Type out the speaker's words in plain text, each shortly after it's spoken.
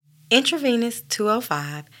Intravenous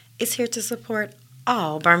 205 is here to support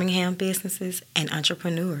all Birmingham businesses and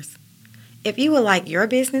entrepreneurs. If you would like your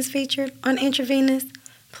business featured on Intravenous,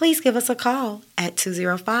 please give us a call at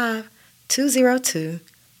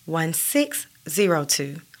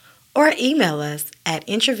 205-202-1602 or email us at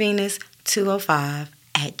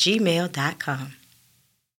intravenous205@gmail.com.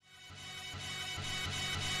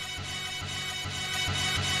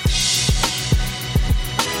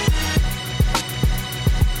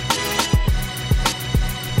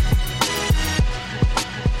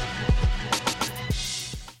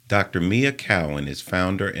 Dr. Mia Cowan is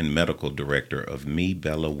founder and medical director of Me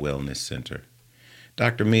Bella Wellness Center.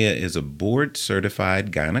 Dr. Mia is a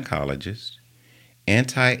board-certified gynecologist,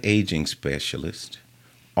 anti-aging specialist,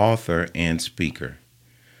 author, and speaker.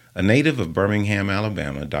 A native of Birmingham,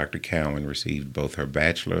 Alabama, Dr. Cowan received both her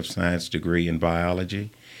Bachelor of Science degree in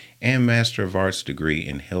biology and Master of Arts degree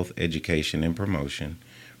in health education and promotion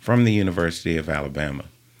from the University of Alabama.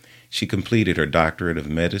 She completed her Doctorate of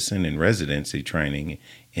Medicine and residency training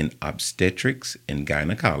in obstetrics and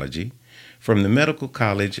gynecology from the Medical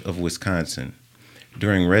College of Wisconsin.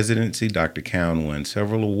 During residency, Dr. Cowan won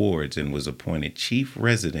several awards and was appointed chief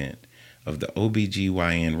resident of the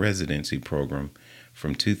OBGYN residency program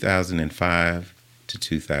from 2005 to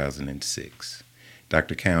 2006.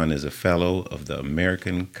 Dr. Cowan is a fellow of the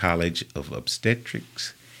American College of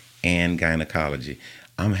Obstetrics and Gynecology.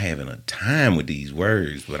 I'm having a time with these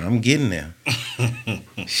words, but I'm getting there.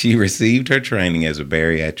 She received her training as a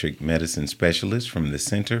bariatric medicine specialist from the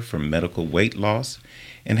Center for Medical Weight Loss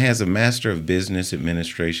and has a Master of Business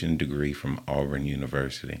Administration degree from Auburn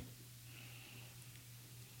University.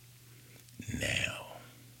 Now,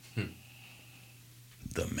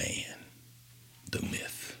 the man, the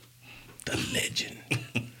myth, the legend,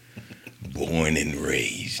 born and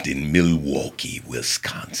raised in Milwaukee,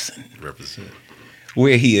 Wisconsin. Represent.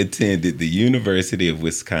 Where he attended the University of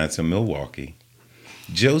Wisconsin-Milwaukee.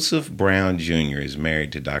 Joseph Brown Jr. is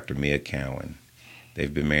married to Dr. Mia Cowan.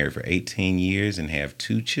 They've been married for 18 years and have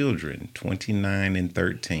 2 children, 29 and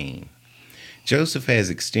 13. Joseph has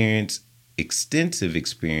extensive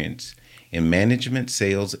experience in management,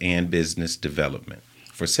 sales, and business development.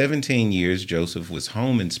 For 17 years, Joseph was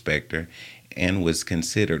home inspector and was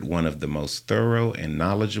considered one of the most thorough and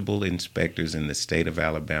knowledgeable inspectors in the state of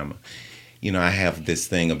Alabama. You know, I have this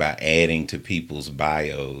thing about adding to people's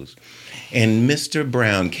bios. And Mr.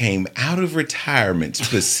 Brown came out of retirement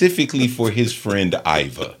specifically for his friend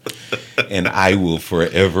Iva. And I will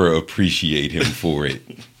forever appreciate him for it.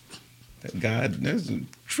 God, that's the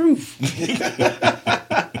truth.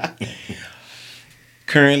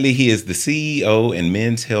 Currently, he is the CEO and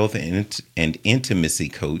men's health and intimacy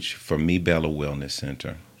coach for Me Bella Wellness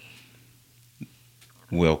Center.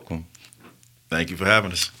 Welcome. Thank you for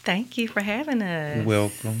having us. Thank you for having us.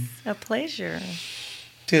 Welcome. A pleasure.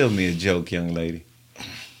 Tell me a joke, young lady.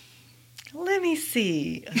 Let me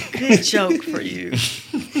see. A good joke for you.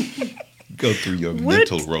 Go through your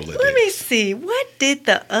mental Rolodex. Let me see. What did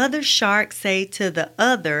the other shark say to the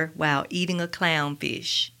other while eating a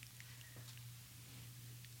clownfish?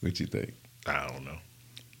 What you think? I don't know.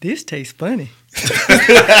 This tastes funny.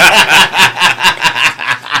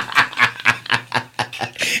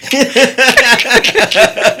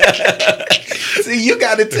 See, you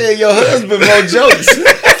got to tell your husband more jokes.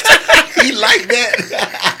 He like that.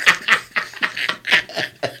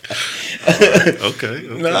 Okay.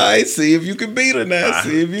 No, I see if you can beat her now.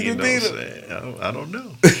 See if you can beat her. I don't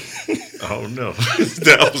know. I don't know.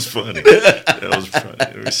 That was funny. That was funny.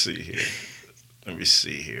 Let me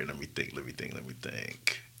see here. Let me think.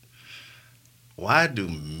 Why do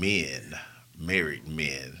married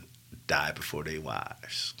men, die before their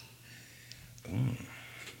wives?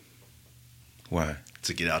 Why?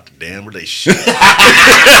 To get out the damn relationship.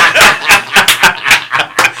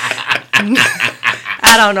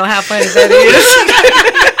 I don't know how funny that is.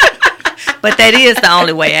 But that is the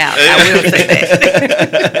only way out. I will say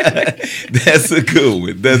that. That's a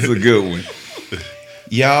good one.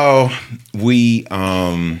 Y'all, we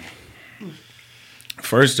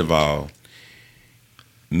first of all,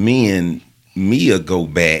 me and Mia go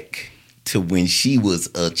back to when she was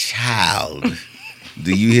a child.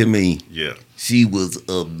 Do you hear me? Yeah. She was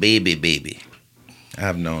a baby.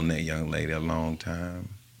 I've known that young lady a long time.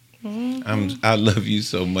 Mm-hmm. I love you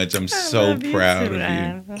so much. I'm so proud of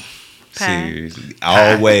you. Seriously.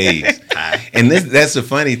 Always. And that's the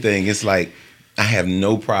funny thing. It's like I have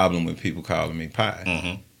no problem with people calling me Pie.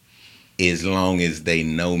 Mm-hmm. As long as they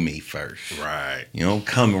know me first. Right. You don't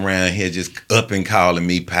come around here just up and calling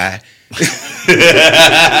me Pie.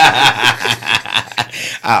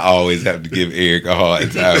 I always have to give Eric a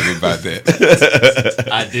hard time about that.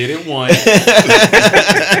 I did it once.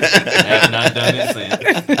 Have not done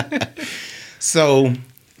it since. So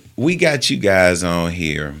we got you guys on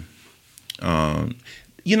here.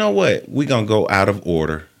 You know what? We're going to go out of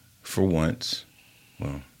order for once.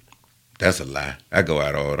 Well, that's a lie. I go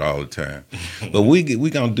out of order all the time. But we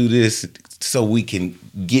going to do this so we can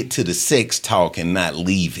get to the sex talk and not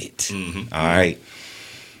leave it. Mm-hmm. All right.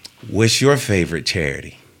 What's your favorite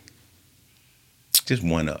charity? Just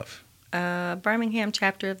one of. Birmingham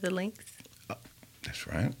chapter of the Links. Oh, that's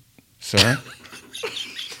right. Sir?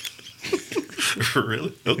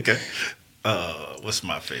 Really? Okay. What's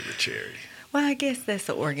my favorite charity? Well, I guess that's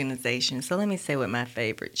an organization. So let me say what my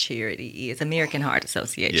favorite charity is. American Heart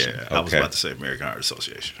Association. Yeah, I was about to say American Heart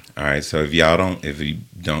Association. All right, so if you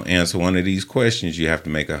don't answer one of these questions, you have to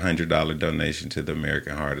make a $100 donation to the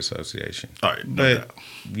American Heart Association. All right, but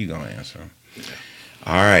you gonna answer them. Yeah.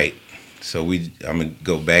 All right, so I'm gonna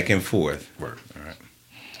go back and forth. Word. All right.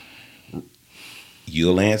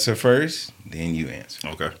 You'll answer first, then you answer.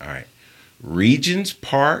 Okay. All right. Regents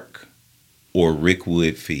Park or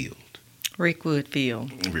Rickwood Field? Rickwood Field.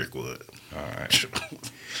 Rickwood. All right.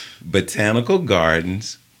 Botanical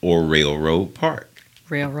Gardens or Railroad Park?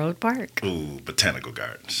 Railroad Park. Ooh, Botanical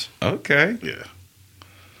Gardens. Okay. Yeah.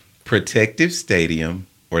 Protective Stadium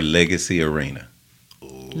or Legacy Arena? Ooh.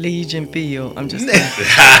 Legion Field. I'm just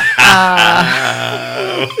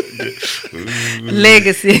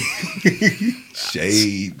Legacy.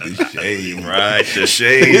 Shade, the shade. Right, the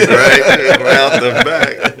shade, right out the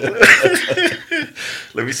back.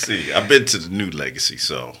 Let me see. I've been to the new Legacy,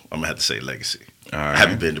 so I'm going to have to say Legacy. All right. I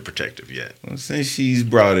haven't been to Protective yet. Well, since she's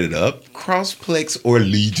brought it up, Crossplex or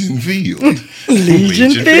Legion Field?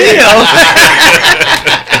 Legion Field.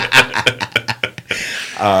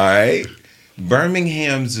 All right.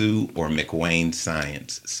 Birmingham Zoo or McWane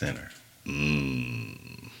Science Center?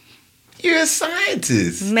 You're a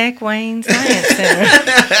scientist. McWane Science Center.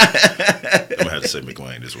 I'm going to have to say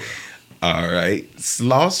McWane as well. All right.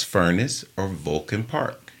 Sloss Furnace or Vulcan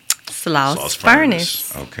Park? Sloss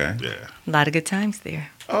Furnace. Okay. Yeah. A lot of good times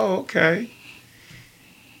there. Oh, okay.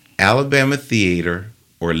 Alabama Theater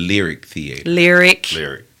or Lyric Theater? Lyric.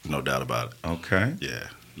 No doubt about it. Okay. Yeah.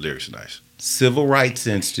 Lyric's nice. Civil Rights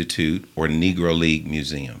Institute or Negro League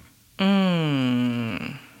Museum?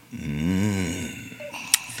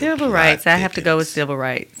 Civil rights. I have to go with civil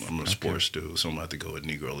rights. I'm a sports dude, so I'm going to have to go with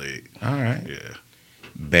Negro League. All right. Yeah.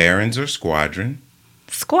 Barons or Squadron?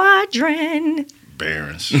 Squadron.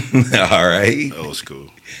 Barons. All right. Old school.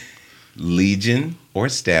 Legion or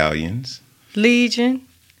Stallions? Legion.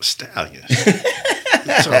 Stallions.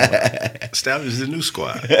 Stallions is the new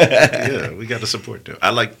squad. Yeah, we got to support them. I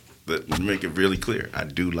like to make it really clear. I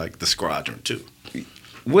do like the Squadron, too.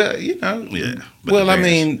 Well, you know. Yeah. But Well, I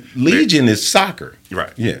mean, Legion is soccer.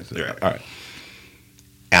 Right. Yes. Right. All right.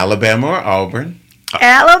 Alabama or Auburn?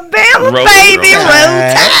 Alabama, baby. Roll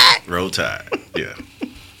Tide. Roll Tide. Yeah.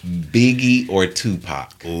 Biggie or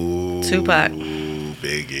Tupac? Ooh, Tupac.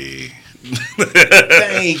 Biggie.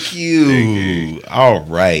 Thank you. Biggie. All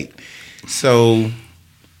right. So,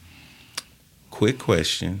 quick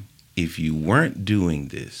question. If you weren't doing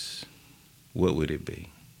this, what would it be?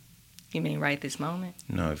 You mean right this moment?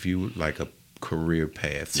 No, if you were like a career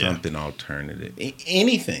path, Yeah. something alternative,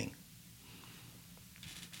 anything.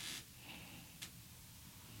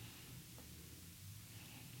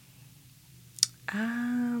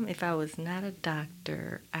 If I was not a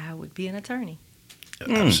doctor, I would be an attorney.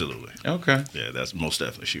 Yeah, absolutely. Okay. Yeah, that's most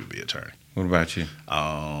definitely she would be attorney. What about you?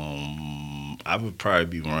 I would probably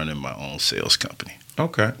be running my own sales company.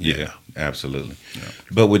 Okay. Yeah. Absolutely. Yeah.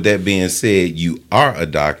 But with that being said, you are a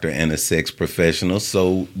doctor and a sex professional,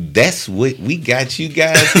 so that's what we got you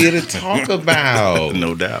guys here to talk about.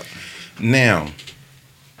 No doubt. Now,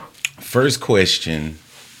 first question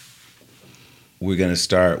we're going to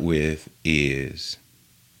start with is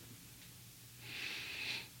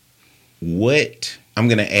what I'm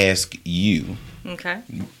going to ask you, Okay.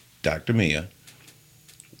 Dr. Mia,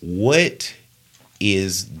 what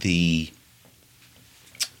is the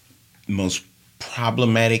most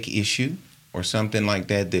problematic issue or something like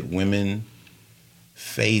that that women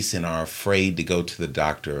face and are afraid to go to the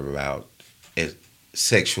doctor about as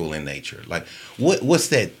sexual in nature? Like, what's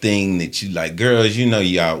that thing that you like, girls, you know,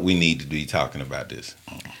 y'all, we need to be talking about this.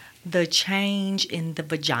 The change in the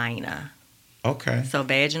vagina. Okay. So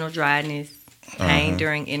vaginal dryness, pain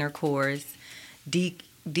during intercourse,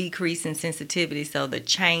 decrease in sensitivity. So the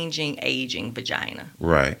changing, aging vagina.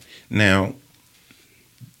 Right. Now,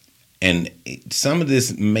 and some of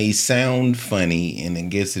this may sound funny, and I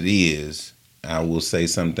guess it is. I will say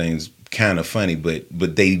some things kind of funny, but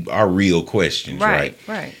they are real questions, right?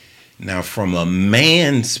 Right. Now, from a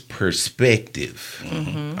man's perspective,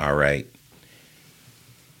 all right,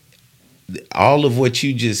 all of what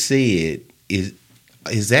you just said is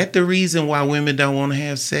that the reason why women don't want to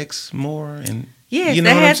have sex more? And Yes, you know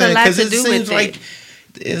that what I'm has a saying? lot Because to it do seems with like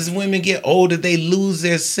as women get older, they lose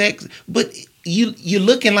their sex. But you're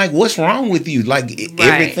looking like, what's wrong with you? Like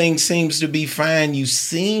everything seems to be fine. You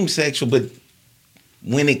seem sexual, but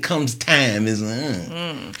when it comes time, is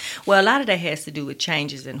Well, a lot of that has to do with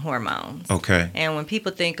changes in hormones. okay. And when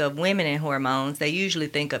people think of women and hormones, they usually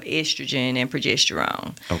think of estrogen and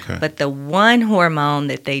progesterone. Okay. But the one hormone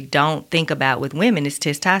that they don't think about with women is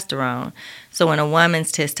testosterone. So when a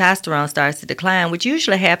woman's testosterone starts to decline, which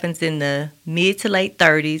usually happens in the mid to late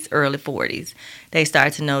 30s, early 40s, they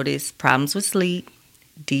start to notice problems with sleep,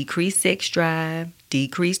 decreased sex drive,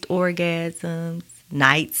 decreased orgasms,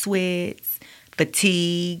 night sweats,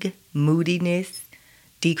 fatigue, moodiness,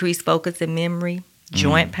 decreased focus and memory,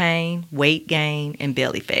 joint pain, weight gain, and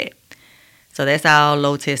belly fat. So that's all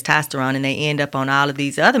low testosterone, and they end up on all of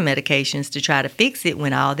these other medications to try to fix it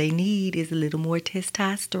when all they need is a little more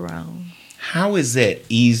testosterone. How is that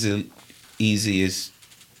easiest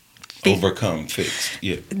overcome, fixed?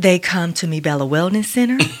 Yeah. They come to Me Bella Wellness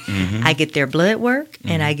Center. I get their blood work,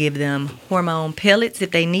 and I give them hormone pellets if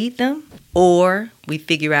they need them, or we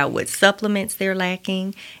figure out what supplements they're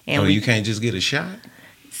lacking. And You can't just get a shot?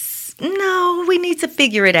 No, we need to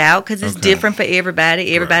figure it out because it's different for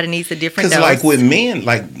everybody. Everybody needs a different dose. Because like with men,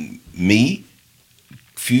 like me,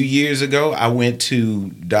 a few years ago, I went to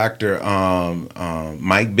Dr.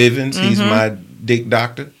 Mike Bivens. He's my dick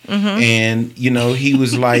doctor. And, he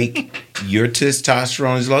was like, your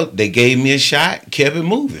testosterone is low. They gave me a shot, kept it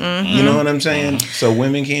moving. You know what I'm saying? So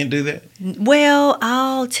women can't do that? Well,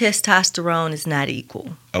 all testosterone is not equal.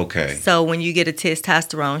 Okay. So when you get a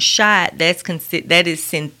testosterone shot, that is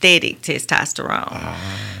synthetic testosterone.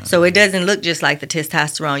 So it doesn't look just like the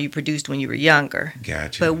testosterone you produced when you were younger.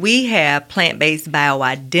 Gotcha. But we have plant-based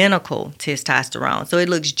bioidentical testosterone. So it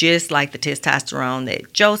looks just like the testosterone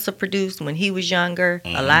that Joseph produced when he was younger,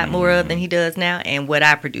 a lot more of than he does now, and what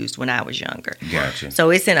I produced when I was younger. Gotcha.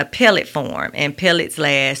 So it's in a pellet form, and pellets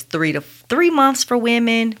last 3 months for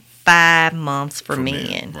women, 5 months for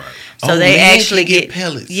men. Right. So they men actually can get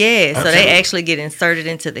pellets. Yeah, so Okay. they actually get inserted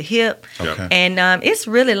into the hip. Okay. And it's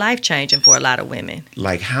really life-changing for a lot of women.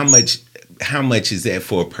 Like how much is that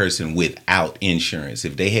for a person without insurance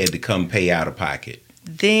if they had to come pay out of pocket?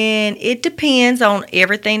 Then it depends on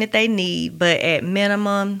everything that they need, but at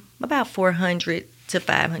minimum, about $400 to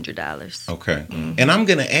 $500. Okay. And I'm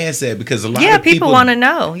going to ask that because a lot Yeah, of people want to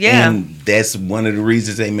know. Yeah. And that's one of the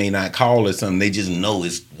reasons they may not call or something. They just know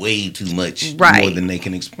it's way too much Right. more than they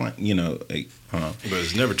can explain, But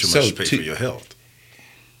it's never too much to pay for your health.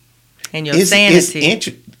 And your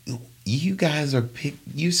sanity. You guys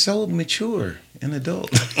you're so mature and adult.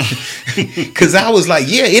 Because I was like,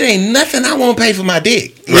 yeah, it ain't nothing I won't pay for my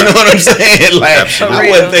dick. You know what I'm saying? Like, I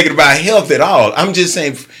wasn't thinking about health at all. I'm just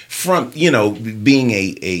saying from, being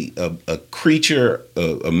a creature,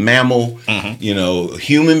 a mammal,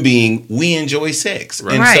 human being, we enjoy sex.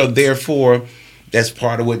 Right. And so Right. therefore, that's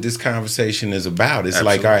part of what this conversation is about. It's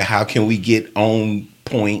like, all right, how can we get on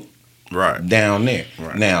point down there?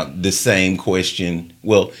 Right. Now, the same question,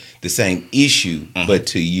 the same issue, but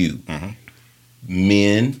to you.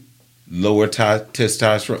 Men, lower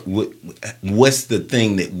testosterone. What's the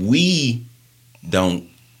thing that we don't,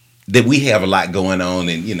 that we have a lot going on,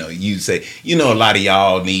 and you say, a lot of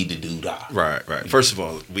y'all need to do that. Right. First of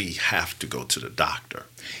all, we have to go to the doctor.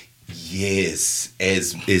 Yes,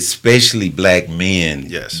 especially black men.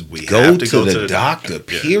 Yes, we go have to to go the to the doctor.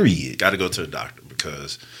 Period. Got to go to the doctor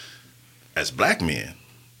because as black men,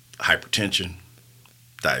 hypertension,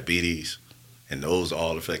 diabetes, and those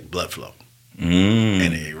all affect blood flow. And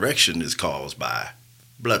an erection is caused by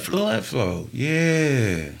blood flow. Blood flow,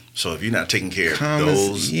 yeah. So if you're not taking care of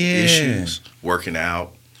those issues, working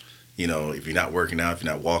out, if you're not working out, if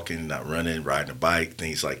you're not walking, not running, riding a bike,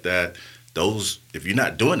 things like that, if you're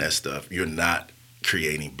not doing that stuff, you're not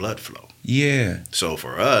creating blood flow. Yeah. So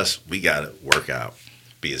for us, we got to work out,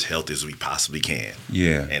 be as healthy as we possibly can.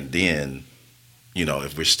 Yeah. And then,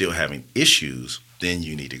 if we're still having issues, then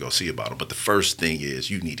you need to go see about them. But the first thing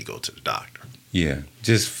is you need to go to the doctor. Yeah,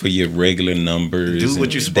 just for your regular numbers. Do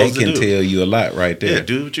what you're supposed to do. That can tell you a lot right there. Yeah,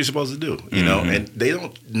 do what you're supposed to do. And they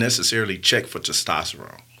don't necessarily check for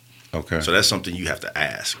testosterone. Okay. So that's something you have to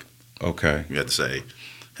ask. Okay. You have to say,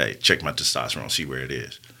 hey, check my testosterone, see where it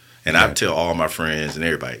is. And I tell all my friends and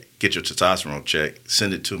everybody, get your testosterone check,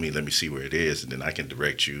 send it to me, let me see where it is, and then I can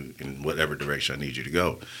direct you in whatever direction I need you to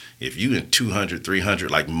go. If you in 200,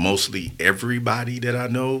 300, like mostly everybody that I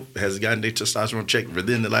know has gotten their testosterone check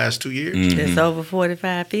within the last 2 years. It's over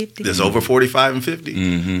 45, 50. That's over 45 and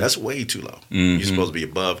 50. That's way too low. You're supposed to be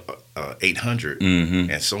above 800,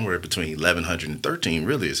 and somewhere between 1100 and 13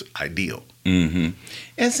 really is ideal.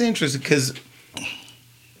 That's interesting because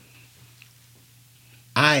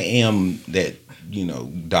I am that,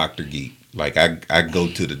 doctor geek. Like I go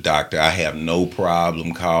to the doctor. I have no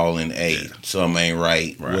problem calling, hey, something ain't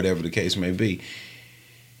right, whatever the case may be.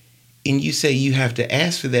 And you say you have to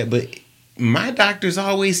ask for that, but my doctors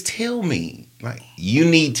always tell me, like, you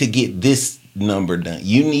need to get this number done.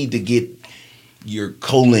 You need to get your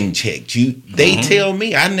colon checked. They tell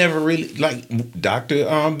me. I never really, like Dr.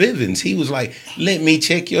 Bivens, he was like, let me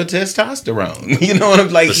check your testosterone. You know what I'm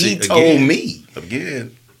like? He told me.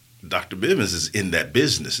 Again, Dr. Bivens is in that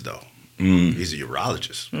business though. He's a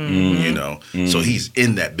urologist, so he's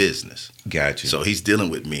in that business. Gotcha. So he's dealing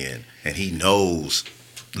with men and he knows,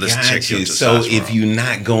 let's check your testosterone. So if you're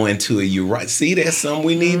not going to a urologist, see, that's something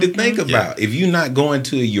we need to think about. If you're not going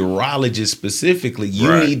to a urologist specifically, you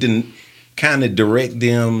need to kind of direct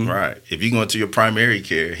them. Right. If you're going to your primary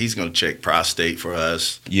care, he's going to check prostate for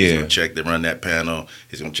us. He's going to check, they run that panel.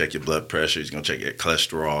 He's going to check your blood pressure. He's going to check your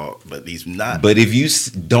cholesterol. But he's not. But if you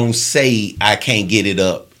don't say, I can't get it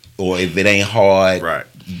up, or if it ain't hard,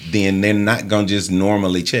 then they're not going to just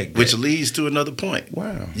normally check that. Which leads to another point.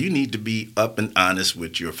 Wow. You need to be up and honest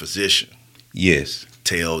with your physician. Yes.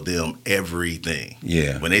 Tell them everything.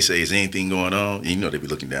 Yeah. When they say, is anything going on? They be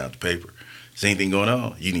looking down at the paper. Is anything going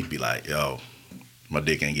on? You need to be like, yo, my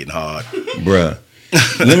dick ain't getting hard. Bruh.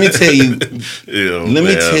 Let me tell you. Let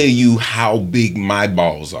me tell you how big my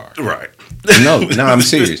balls are. Right. No, I'm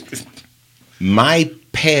serious. My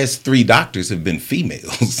past 3 doctors have been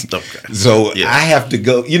females. Okay. So I have to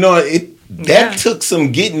go. That took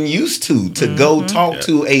some getting used to go talk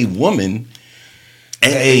to a woman.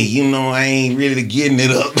 And hey, I ain't really getting it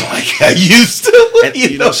up like I used to. And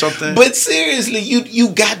you know something? But seriously, you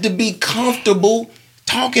got to be comfortable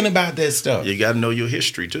talking about that stuff. You got to know your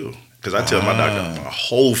history too. Because I tell my doctor my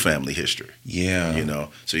whole family history. Yeah.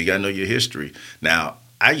 So you got to know your history. Now,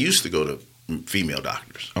 I used to go to female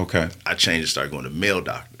doctors. Okay. I changed and started going to male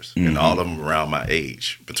doctors. And all of them around my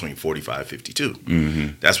age, between 45 and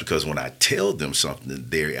 52. That's because when I tell them something,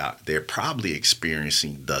 they're probably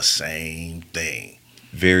experiencing the same thing.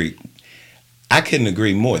 I couldn't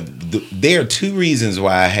agree more. There are 2 reasons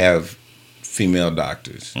why I have female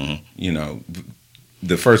doctors.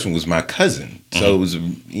 The first one was my cousin. So it was,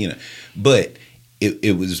 but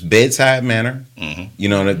it was bedside manner,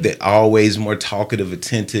 that always more talkative,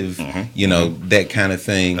 attentive, that kind of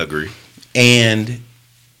thing. Agree. And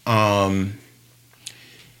the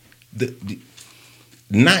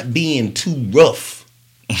not being too rough.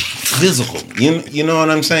 Physical, you know what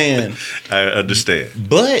I'm saying? I understand.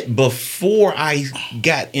 But before I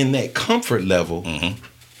got in that comfort level,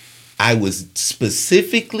 I was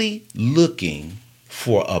specifically looking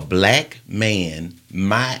for a black man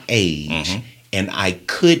my age, and I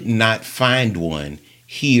could not find one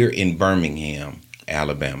here in Birmingham,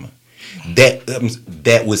 Alabama.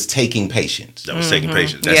 That was taking patience. That was taking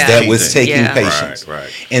patience. That was taking patience.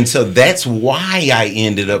 Right. And so that's why I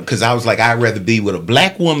ended up, because I was like, I'd rather be with a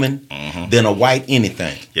black woman than a white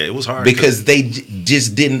anything. Yeah, it was hard. Because they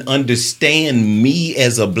just didn't understand me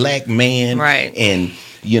as a black man. Right. And,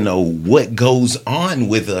 what goes on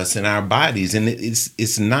with us in our bodies. And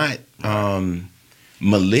it's not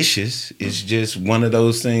malicious. It's just one of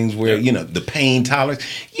those things where the pain tolerance.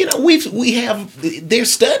 We have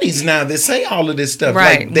there's studies now that say all of this stuff.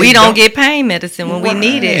 Right. Like we don't get pain medicine when we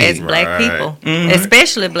need it as black people,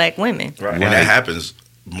 especially black women. Right. And that happens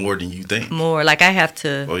more than you think. More like I have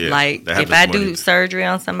to if I do surgery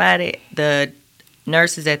on somebody, the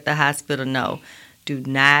nurses at the hospital know. Do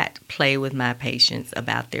not play with my patients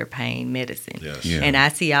about their pain medicine. Yes. Yeah. And I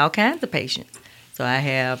see all kinds of patients. So I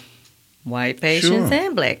have white patients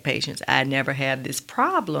and black patients. I never have this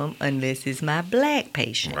problem unless it's my black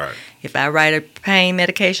patient. Right. If I write a pain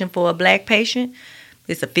medication for a black patient,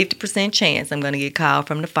 it's a 50% chance I'm going to get called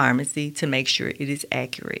from the pharmacy to make sure it is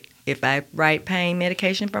accurate. If I write pain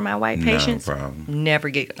medication for my white patients, never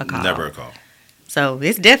get a call. Never a call. So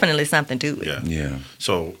it's definitely something to it. Yeah.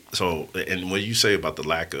 So, and when you say about the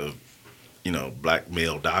lack of, black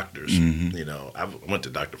male doctors, I went to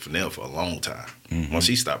Dr. Fennell for a long time. Once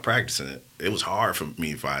he stopped practicing it was hard for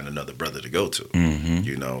me to find another brother to go to,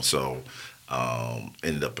 so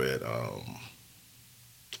ended up at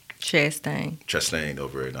Chastain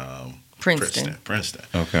over at Princeton.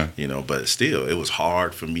 Okay. You know, but still, it was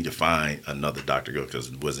hard for me to find another doctor because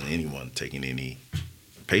there wasn't anyone taking any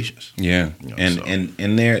patients. Yeah, You know,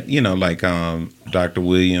 and there, you know, like Dr.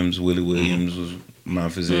 Williams, Willie Williams was my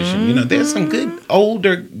physician. You know, there's some good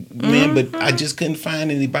older men, but I just couldn't find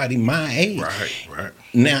anybody my age. Right.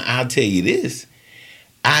 Now I'll tell you this.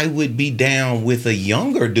 I would be down with a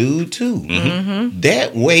younger dude too.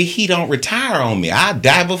 That way he don't retire on me. I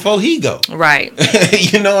die before he go. Right.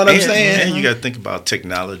 You know what I'm saying? And you got to think about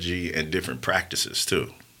technology and different practices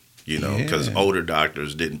too. You know, because older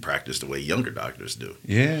doctors didn't practice the way younger doctors do.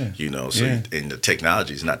 Yeah. You know, so and the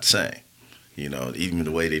technology is not the same. You know, even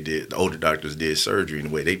the way the older doctors did surgery and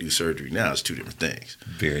the way they do surgery now is two different things.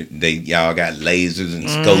 Y'all got lasers and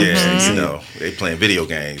scopes. Yeah, you know, they playing video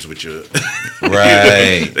games with you.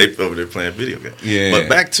 Right. They over there playing video games. Yeah. But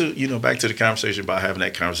back to the conversation about having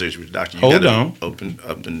that conversation with the doctor. You Hold gotta on. Open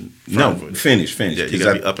up in No, front. finish. Yeah, you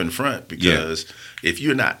got to be up in front because if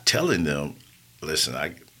you're not telling them, listen,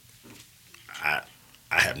 I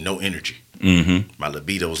have no energy. My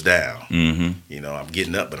libido's down. You know, I'm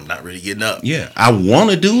getting up, but I'm not really getting up. Yeah, I want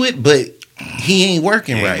to do it, but he ain't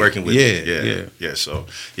working He ain't right. working with me. Yeah. So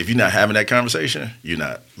if you're not having that conversation, you're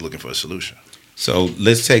not looking for a solution. So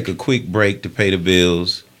let's take a quick break to pay the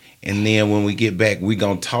bills. And then when we get back, we're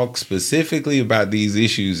going to talk specifically about these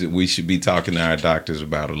issues that we should be talking to our doctors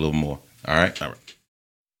about a little more. All right? All right.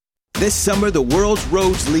 This summer, the world's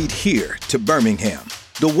roads lead here to Birmingham.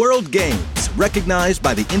 The World Games, recognized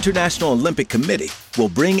by the International Olympic Committee, will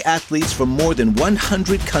bring athletes from more than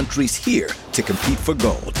 100 countries here to compete for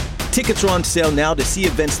gold. Tickets are on sale now to see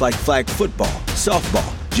events like flag football,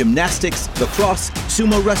 softball, gymnastics, lacrosse,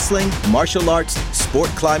 sumo wrestling, martial arts, sport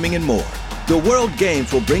climbing, and more. The World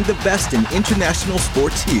Games will bring the best in international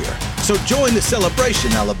sports here. So join the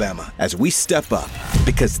celebration, Alabama, as we step up,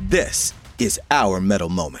 because this is our medal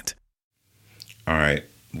moment. All right.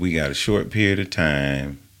 We got a short period of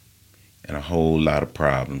time and a whole lot of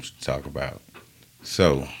problems to talk about.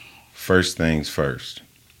 So, first things first.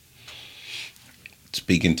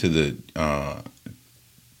 Speaking to the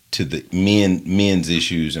men's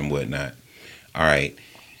issues and whatnot. All right.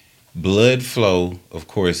 Blood flow, of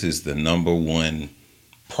course, is the number one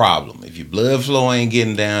problem. If your blood flow ain't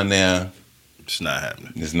getting down there, It's not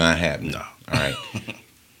happening. it's not happening. No. All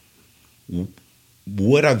right.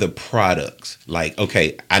 What are the products? Like,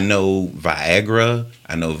 okay, I know Viagra,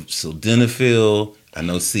 I know Sildenafil, I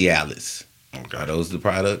know Cialis. Okay. Are those the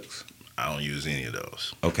products? I don't use any of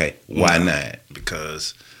those. Okay, why not?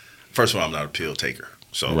 Because, first of all, I'm not a pill taker.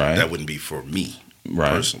 So Right. that wouldn't be for me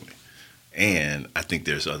Right. personally. And I think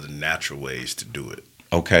there's other natural ways to do it.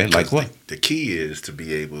 Okay, like Because what? The key is to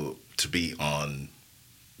be able to be on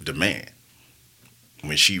demand.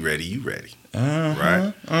 When she ready, you ready.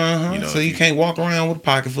 Right? You know, So if you can't walk around with a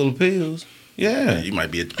pocket full of pills. Yeah. You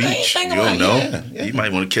might be at the I ain't beach. You thinking don't know. about- yeah. You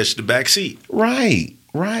might want to catch the back seat. Right.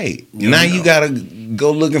 You Now don't you know. gotta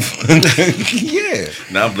go looking for yeah.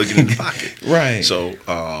 Now I'm looking in the pocket. Right. So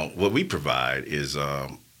what we provide is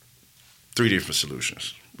 3 different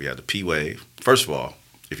solutions. We have the P wave. First of all,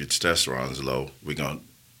 if your testosterone is low, we're going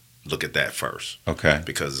to look at that first. Okay.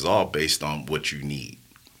 Because it's all based on what you need,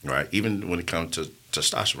 right? Even when it comes to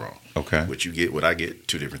testosterone. Okay. What you get, what I get,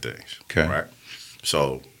 2 different things. Okay. Right?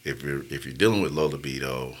 So if you're dealing with low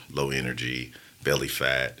libido, low energy, belly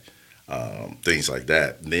fat, things like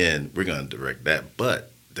that, then we're going to direct that.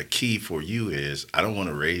 But the key for you is I don't want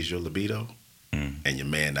to raise your libido and your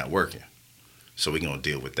man not working. So we're going to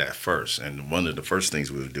deal with that first. And one of the first things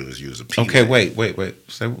we'll do is use a P. Okay, wait.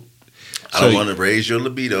 So I don't want to raise your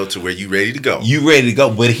libido to where you ready to go. you ready to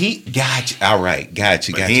go, but he got you. All right, got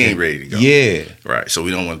you. But he ain't ready to go. Yeah. Right. So we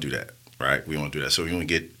don't want to do that. Right. We want to do that. So we want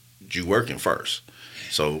to get you working first.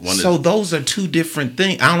 So Those are 2 different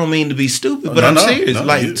things. I don't mean to be stupid, but No, I'm no,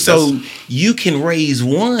 serious. no, You can raise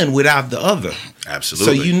one without the other.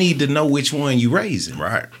 Absolutely. So you need to know which one you're raising.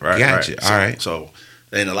 Right. Gotcha. Right. All right. So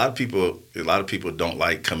and a lot of people don't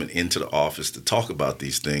like coming into the office to talk about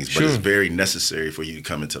these things, but Sure. it's very necessary for you to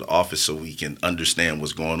come into the office so we can understand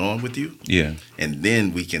what's going on with you. Yeah. And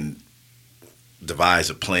then we can devise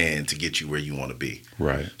a plan to get you where you want to be.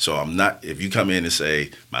 Right. So if you come in and say,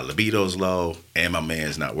 my libido's low and my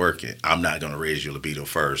man's not working, I'm not going to raise your libido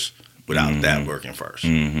first without that working first.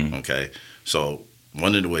 Okay. So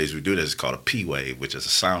one of the ways we do this is called a P wave, which is a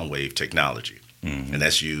sound wave technology. And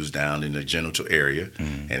that's used down in the genital area.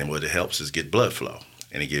 And what it helps is get blood flow.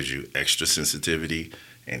 And it gives you extra sensitivity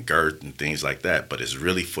and girth and things like that. But it's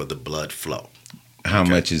really for the blood flow. How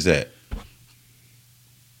much is that?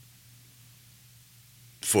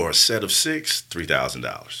 For a set of 6,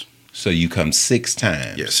 $3,000. So you come 6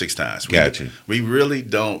 times. Yeah, 6 times. Gotcha. We really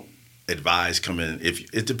don't advise coming.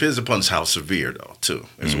 If it depends upon how severe though, too,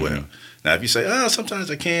 as well. Now, if you say,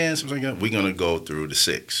 sometimes I can, sometimes I can't, we're gonna go through the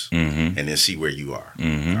 6 and then see where you are. All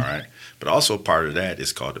right. But also part of that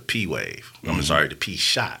is called the P wave. I'm sorry, the P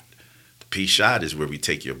shot. The P shot is where we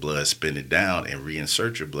take your blood, spin it down, and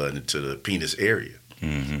reinsert your blood into the penis area,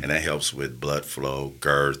 and that helps with blood flow,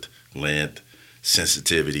 girth, length,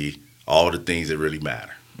 sensitivity, all the things that really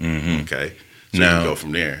matter. Okay. So now, you can go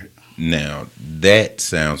from there. Now, that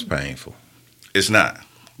sounds painful. It's not.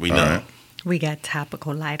 We know. Right. We got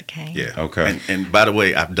topical lidocaine. Yeah. Okay. And by the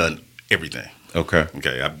way, I've done everything. Okay.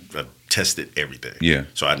 Okay. I've tested everything. Yeah.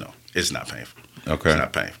 So I know it's not painful. Okay. It's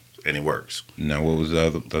not painful, and it works. Now, what was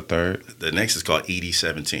the third? The next is called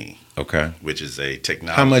ED17. Okay. Which is a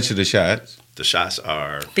technology. How much are the shots? The shots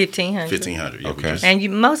are $1,500. Yeah, Okay.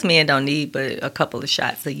 And most men don't need but a couple of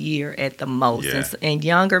shots a year at the most. Yeah. And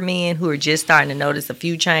younger men who are just starting to notice a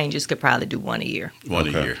few changes could probably do one a year. One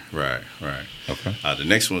Okay. a year. Right. Okay. The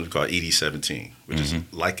next one is called ED17, which is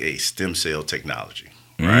like a stem cell technology.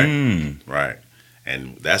 Right. Right.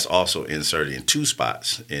 And that's also inserted in 2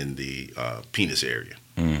 spots in the penis area.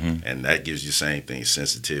 And that gives you the same thing: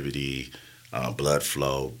 sensitivity, blood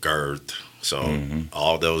flow, girth. So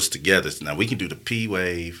all those together. Now we can do the P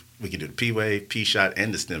wave, P shot,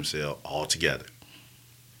 and the stem cell all together.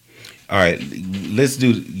 All right, let's do.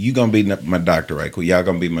 You gonna be my doctor right quick? Y'all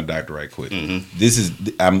gonna be my doctor right quick? This is.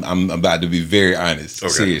 I'm about to be very honest.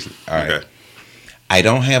 Okay. Seriously. All right. Okay. I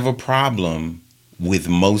don't have a problem with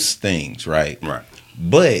most things, right? Right.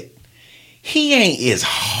 But he ain't as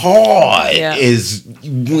hard as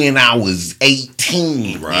when I was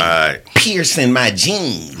 18. Right. Piercing my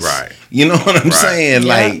jeans. Right. You know what I'm saying? Yeah.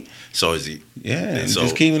 Like, So is he? yeah, So,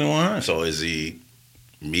 just keeping it 100. So is he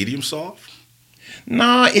medium soft?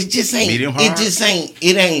 No, it just ain't. Medium It hard? just ain't.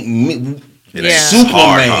 It ain't It Yeah.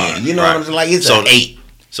 Superman. hard. You know what I'm saying? Like it's So an 8.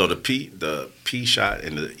 So the P shot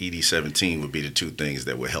and the ED17 would be the 2 things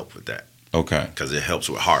that would help with that, Okay. because it helps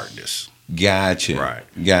with hardness. Gotcha. Right.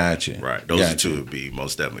 Gotcha. Right. Those gotcha. 2 would be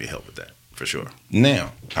most definitely help with that for sure.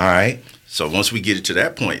 Now, all right. So once we get it to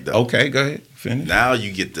that point, though, Okay, go ahead. Finish. now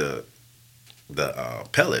you get the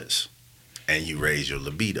pellets, and you raise your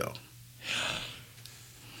libido.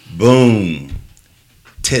 Boom.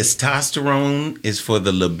 Testosterone is for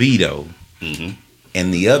the libido,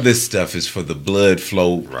 and the other stuff is for the blood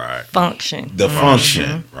flow, Right. Function. the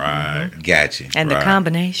function. Right. Gotcha. And the Right.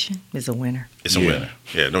 combination is a winner. It's a Yeah. winner.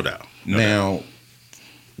 Yeah, no doubt. No doubt. Now,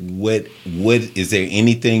 what is there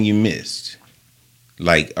anything you missed?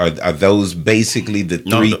 Like, are those basically the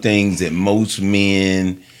 3 things that most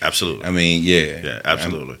men? Absolutely. I mean, yeah. Yeah,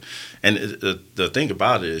 absolutely. And the thing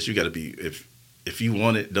about it is, you got to be if you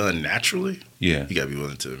want it done naturally, Yeah. you got to be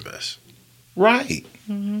willing to invest. Right.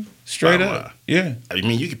 Straight Bottom up. line. Yeah. I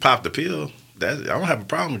mean, you can pop the pill. I don't have a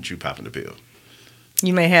problem with you popping the pill.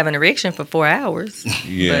 You may have an erection for 4 hours,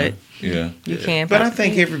 Yeah. but Yeah. you can't. But I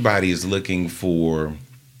think everybody is looking for,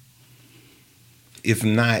 if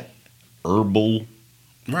not herbal,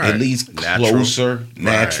 Right. at least Natural. closer,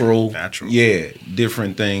 natural. Right. Natural. Yeah,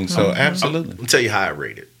 different things. So absolutely. I'll tell you how I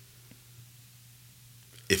rate it.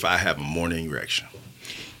 If I have a morning erection,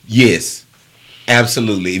 Yes,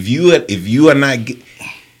 absolutely. If you are not,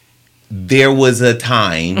 there was a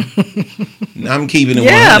time. I'm keeping it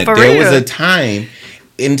 100. for There real. was a time,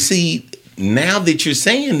 and see, now that you're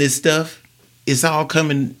saying this stuff, it's all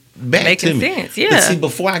coming back Making to me. sense, yeah. But see,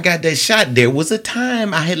 before I got that shot, there was a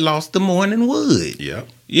time I had lost the morning wood. Yep.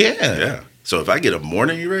 Yeah. Yeah. So if I get a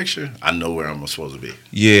morning erection, I know where I'm supposed to be.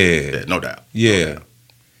 Yeah. Yeah, no doubt. Yeah. No doubt.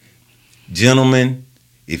 Gentlemen,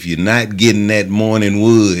 if you're not getting that morning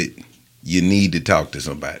wood, you need to talk to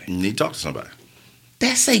somebody. You need to talk to somebody.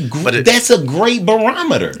 That's a But that's a great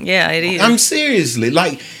barometer. Yeah, it is. I'm seriously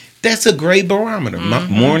like that's a great barometer. My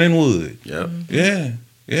morning wood. Yep. Yeah.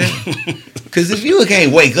 Yeah. Because if you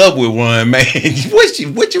can't wake up with one, man, what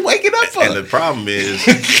you waking up for? And the problem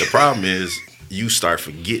is you start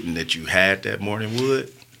forgetting that you had that morning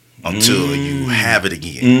wood until you have it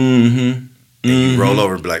again. Mm-hmm. And you roll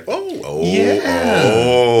over and be like, oh,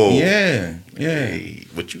 Yeah. Yeah. Yeah. Hey,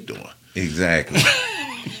 what you doing? Exactly.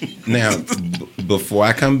 Now, before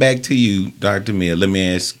I come back to you, Dr. Mia, let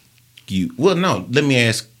me ask you. Well, no, let me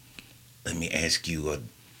ask you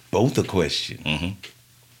both a question. Mm-hmm.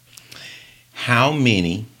 How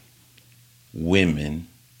many women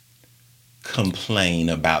complain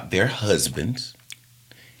about their husbands?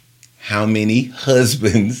 How many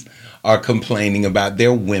husbands are complaining about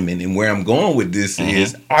their women? And where I'm going with this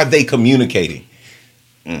is, are they communicating?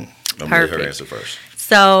 Let me let her Perfect. answer first.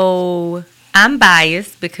 So I'm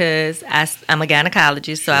biased because I'm a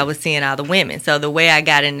gynecologist, so I was seeing all the women. So the way I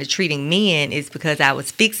got into treating men is because I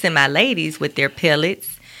was fixing my ladies with their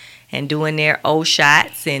pellets and doing their O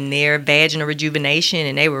shots and their vaginal rejuvenation,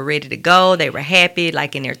 and they were ready to go. They were happy,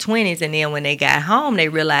 like in their 20s, and then when they got home, they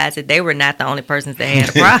realized that they were not the only persons that had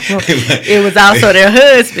a problem. It was also their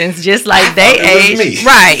husbands, just like they aged.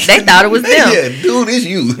 Right, they thought it was them. Yeah, dude, it's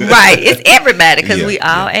you. Right, it's everybody because we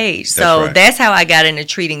all age. So right. That's how I got into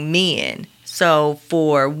treating men. So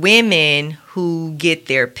for women who get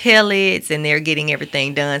their pellets and they're getting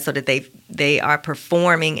everything done so that they are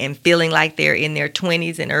performing and feeling like they're in their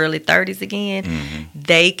 20s and early 30s again,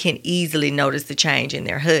 they can easily notice the change in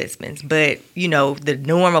their husbands. But, you know, the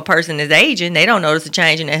normal person is aging, they don't notice the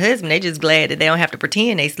change in their husband. They're just glad that they don't have to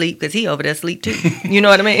pretend they sleep because he over there sleep too. You know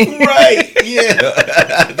what I mean? Right,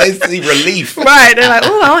 yeah. They see relief. Right, they're like,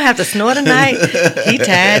 oh, I don't have to snore tonight. He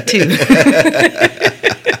tired too.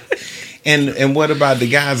 And what about the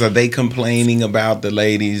guys? Are they complaining about the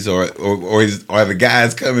ladies, or are the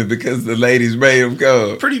guys coming because the ladies made them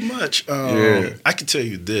come? Pretty much. I can tell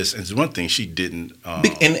you this, and it's one thing she didn't.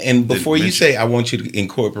 And before you say, I want you to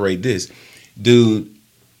incorporate this, dude.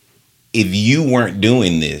 If you weren't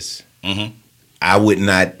doing this, I would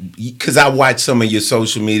not, because I watch some of your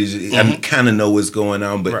social media. I kind of know what's going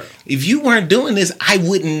on, but if you weren't doing this, I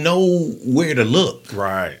wouldn't know where to look.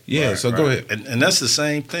 Right. Yeah. Right, so go ahead. And that's the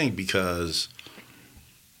same thing, because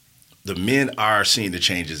the men are seeing the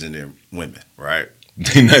changes in their women, right?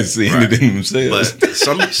 They're not seeing it in themselves.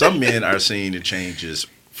 But some men are seeing the changes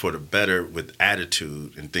for the better with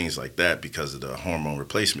attitude and things like that because of the hormone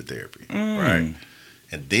replacement therapy, right?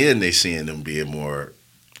 And then they seeing them being more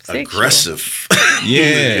aggressive.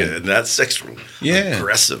 Yeah. Not sexual. Yeah.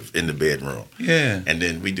 Aggressive in the bedroom. Yeah. And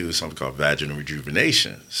then we do something called vaginal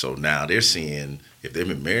rejuvenation. So now they're seeing, if they've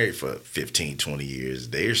been married for 15, 20 years,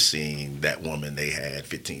 they're seeing that woman they had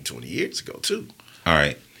 15, 20 years ago too. All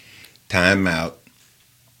right. Time out.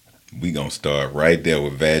 We're going to start right there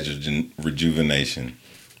with vaginal rejuvenation.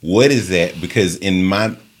 What is that? Because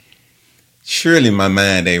surely my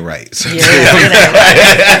mind ain't right. So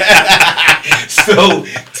So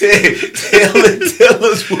tell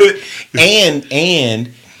us what,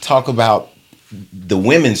 and talk about the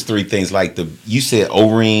women's three things, like you said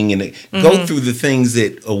O-ring, and go through the things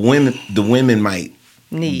that the women might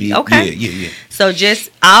need. Okay. Yeah. So just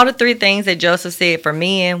all the three things that Joseph said for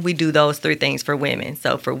men, we do those three things for women.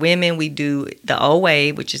 So for women, we do the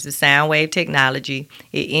O-wave, which is the sound wave technology.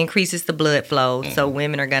 It increases the blood flow. So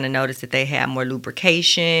women are going to notice that they have more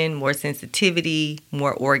lubrication, more sensitivity,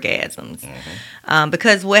 more orgasms.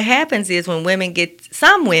 Because what happens is some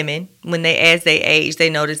women, as they age, they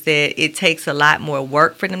notice that it takes a lot more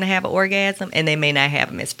work for them to have an orgasm, and they may not have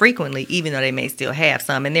them as frequently, even though they may still have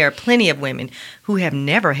some. And there are plenty of women who have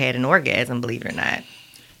never had an orgasm, believe it or not.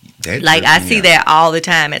 I see that all the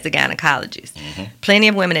time as a gynecologist. Plenty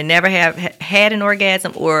of women that never have had an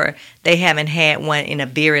orgasm, or they haven't had one in a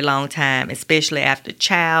very long time, especially after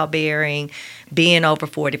childbearing, being over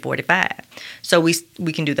 40, 45. So we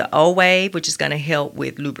can do the O-wave, which is going to help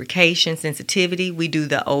with lubrication, sensitivity. We do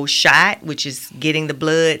the O-shot, which is getting the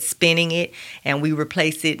blood, spinning it, and we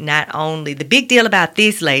replace it not only. The big deal about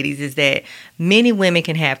this, ladies, is that many women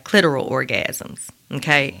can have clitoral orgasms.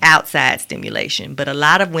 Okay, outside stimulation, but a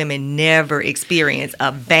lot of women never experience a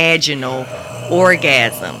vaginal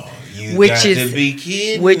orgasm, which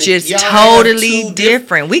is totally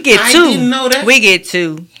different. We get two. I didn't know that. We get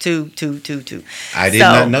two. I did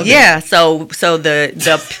not know that. Yeah, so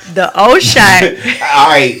the O shot. All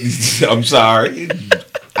right, I'm sorry.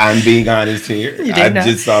 I'm being honest here. I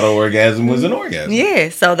just thought an orgasm was an orgasm. Yeah,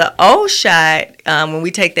 so the O shot, when we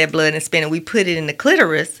take that blood and spin it, we put it in the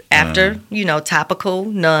clitoris after, topical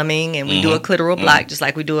numbing, and we do a clitoral block, just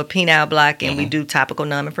like we do a penile block, and we do topical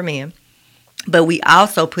numbing for men. But we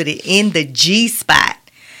also put it in the G-spot.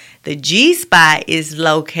 The G-spot is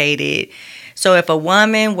located, so if a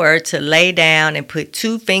woman were to lay down and put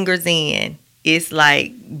two fingers in, it's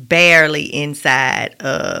like barely inside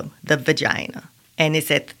of the vagina. And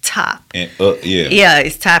it's at the top. And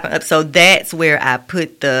it's topping up. So that's where I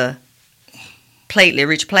put the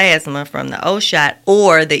platelet-rich plasma from the O-shot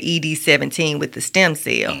or the ED17 with the stem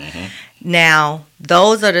cell. Now,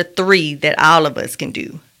 those are the three that all of us can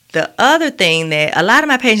do. The other thing that a lot of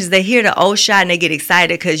my patients, they hear the O-shot and they get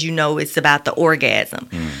excited because it's about the orgasm.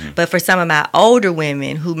 But for some of my older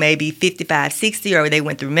women who may be 55, 60, or they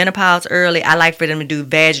went through menopause early, I like for them to do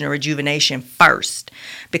vaginal rejuvenation first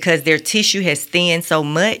because their tissue has thinned so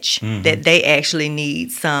much that they actually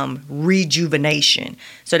need some rejuvenation.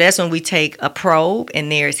 So that's when we take a probe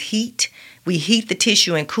and there's heat. We heat the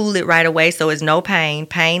tissue and cool it right away so it's no pain,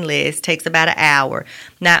 painless, takes about an hour.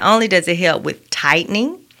 Not only does it help with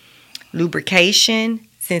tightening, lubrication,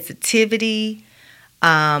 sensitivity,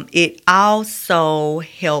 it also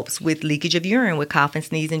helps with leakage of urine with coughing,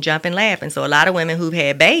 sneezing, jumping, laughing. So a lot of women who've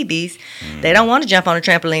had babies, they don't want to jump on a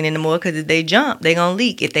trampoline anymore because if they jump, they're going to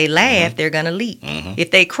leak. If they laugh, they're going to leak. If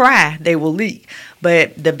they cry, they will leak.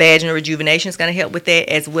 But the vaginal rejuvenation is going to help with that,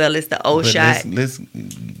 as well as the O shot. Let's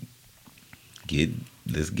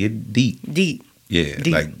get deep. Deep. Yeah,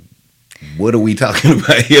 Deep. like what are we talking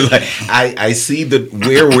about here? Like I see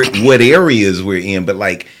what areas we're in, but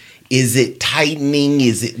like, is it tightening?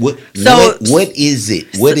 Is it what is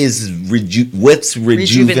it? What is what's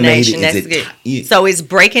rejuvenated? That's Is it good. So it's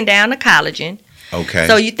breaking down the collagen. Okay.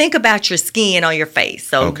 So you think about your skin on your face.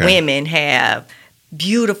 So Okay. women have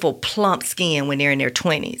beautiful plump skin when they're in their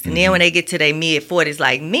 20s. And then when they get to their mid 40s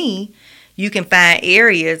like me, you can find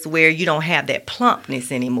areas where you don't have that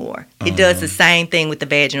plumpness anymore. It does the same thing with the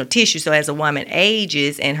vaginal tissue. So as a woman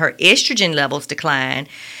ages and her estrogen levels decline,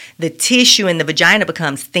 the tissue in the vagina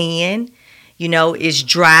becomes thin, it's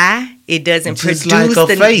dry. It doesn't Just produce like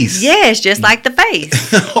a face. Yes, just like the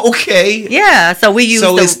face. Okay. Yeah, so we use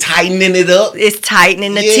it's tightening it up. It's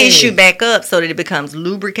tightening the Yeah. tissue back up so that it becomes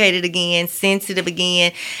lubricated again, sensitive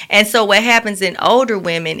again. And so what happens in older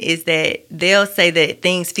women is that they'll say that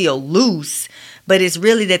things feel loose, but it's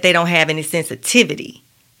really that they don't have any sensitivity.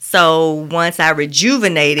 So once I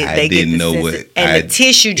rejuvenate it, they get the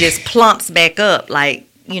tissue just plumps back up like,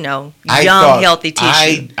 young, healthy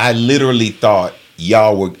tissue. I literally thought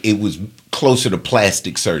it was closer to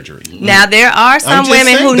plastic surgery. Now there are some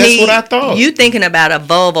women who that's need. What I thought. You thinking about a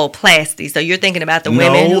vulvoplasty, so you're thinking about the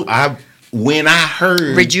women who. When I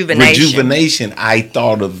heard rejuvenation, I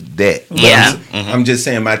thought of that. But Yeah. I'm just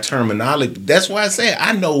saying my terminology. That's why I say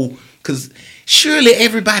I know, because surely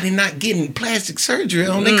everybody not getting plastic surgery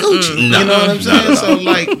on their coochie. You know what I'm saying? So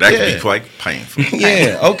like that can be quite painful.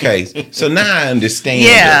 Yeah. Okay. So now I understand.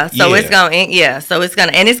 Yeah. So it's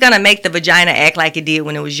gonna make the vagina act like it did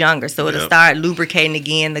when it was younger. So it'll start lubricating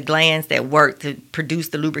again. The glands that work to produce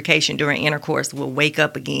the lubrication during intercourse will wake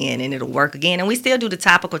up again, and it'll work again. And we still do the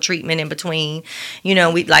topical treatment in between.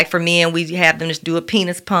 We like for men, we have them just do a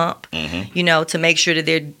penis pump. To make sure that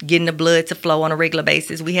they're getting the blood to flow on a regular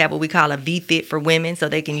basis. We have what we call a V-Fit for women, so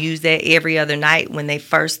they can use that every other night when they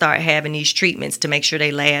first start having these treatments to make sure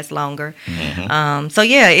they last longer.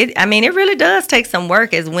 It really does take some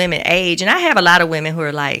work as women age. And I have a lot of women who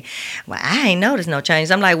are like, well, I ain't noticed no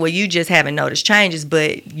changes. I'm like, well, you just haven't noticed changes,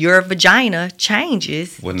 but your vagina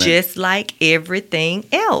changes just like everything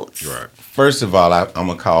else. Right. First of all, I'm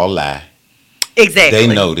going to call a lie. Exactly.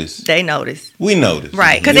 They notice. We notice.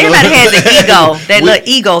 Right. Because everybody has an ego. That little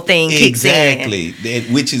ego thing kicks in. Exactly.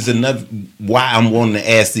 Which is another why I'm wanting to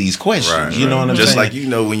ask these questions. Right, you know what I'm saying? Just like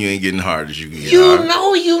when you ain't getting hard as you can get hard. You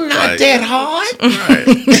know you're not that hard. Right.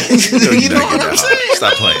 you know what I'm saying?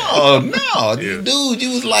 Stop playing. Oh, no. Yeah. Dude,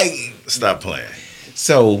 you was like... Stop playing.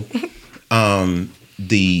 So,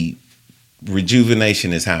 the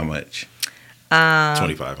rejuvenation is how much?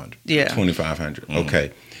 $2,500. Yeah. $2,500.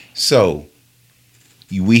 Okay. So...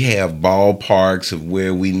 we have ballparks of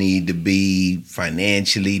where we need to be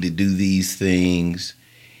financially to do these things.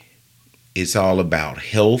 It's all about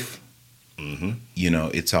health.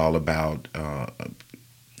 It's all about,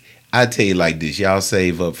 I tell you like this, y'all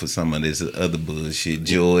save up for some of this other bullshit,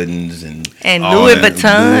 Jordans and Louis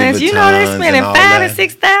Vuittons. They're spending $5,000 and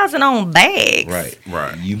 $6,000 on bags.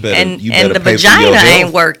 Right. You better the pay vagina for your ain't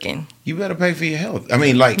health. working. You better pay for your health. I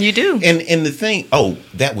mean, like you do. And the thing. Oh,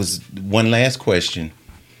 that was one last question.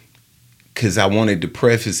 Because I wanted to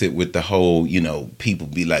preface it with the whole, people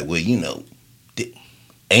be like, well, ain't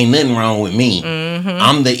nothing wrong with me.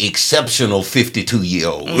 I'm the exceptional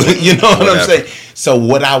 52-year-old. You know what I'm saying? So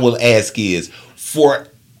what I will ask is, for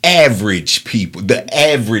average people, the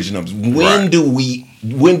average numbers, when do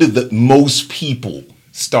the most people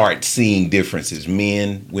start seeing differences?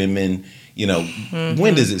 Men, women,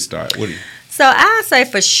 when does it start? So I say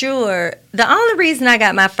for sure, the only reason I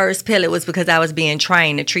got my first pellet was because I was being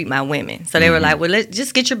trained to treat my women. So they were like, well, let's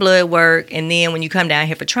just get your blood work. And then when you come down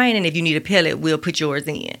here for training, if you need a pellet, we'll put yours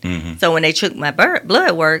in. So when they took my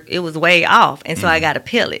blood work, it was way off. And so I got a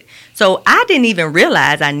pellet. So I didn't even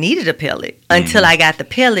realize I needed a pellet until I got the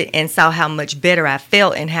pellet and saw how much better I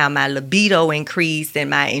felt and how my libido increased and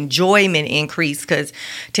my enjoyment increased. Because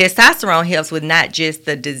testosterone helps with not just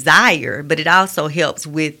the desire, but it also helps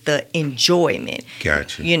with the enjoyment.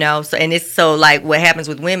 Gotcha. So like what happens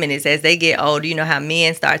with women is as they get older, how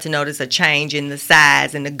men start to notice a change in the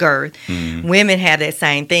size and the girth. Women have that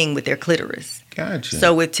same thing with their clitoris. Gotcha.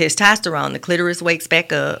 So with testosterone, the clitoris wakes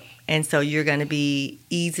back up And so you're going to be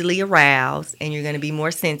easily aroused, and you're going to be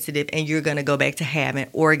more sensitive, and you're going to go back to having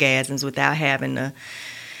orgasms without having to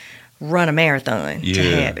run a marathon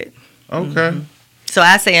to have it. Okay. So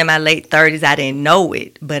I say in my late 30s, I didn't know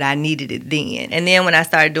it, but I needed it then. And then when I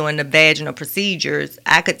started doing the vaginal procedures,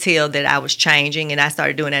 I could tell that I was changing, and I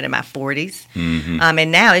started doing that in my 40s.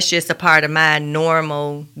 And now it's just a part of my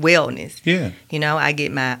normal wellness. Yeah. You know, I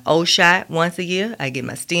get my O shot once a year. I get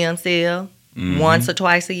my stem cell once or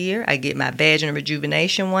twice a year. I get my vaginal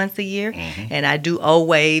rejuvenation once a year. And I do O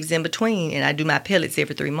waves in between, and I do my pellets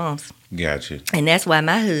every 3 months. Gotcha. And that's why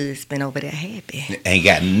my husband over there happy. Ain't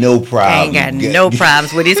got no problem. Ain't got no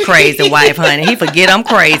problems with his crazy wife, honey. He forget I'm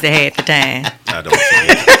crazy half the time. I don't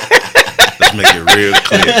forget. Let's make it real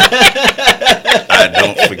clear. I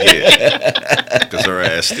don't forget. Because her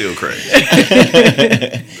ass still crazy.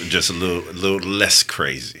 Just a little less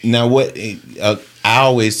crazy. Now, what I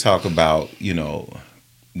always talk about, you know,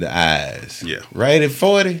 the eyes. Yeah. Right at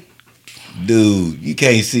 40, dude, you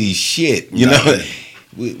can't see shit. You know.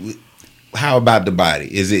 How about the body?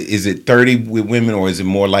 Is it 30 with women, or is it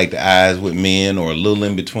more like the eyes with men, or a little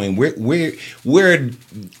in between? Where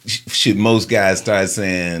should most guys start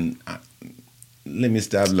saying, let me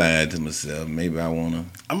stop lying to myself? Maybe I wanna.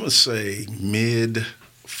 I'm gonna say mid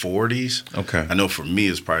 40s. Okay. I know for me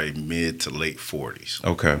it's probably mid to late 40s.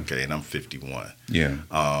 Okay. Okay, and I'm 51. Yeah.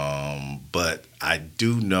 But I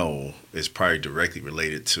do know it's probably directly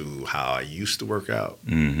related to how I used to work out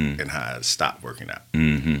and how I stopped working out.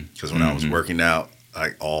 Because when I was working out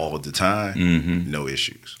like all the time, no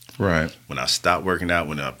issues. Right. When I stopped working out,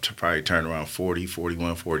 when I probably turned around 40,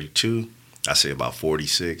 41, 42, I say about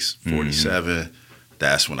 46, 47,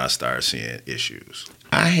 that's when I started seeing issues.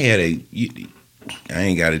 I had I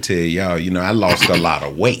ain't got to tell y'all, you know, I lost a lot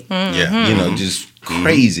of weight. Yeah. You know, just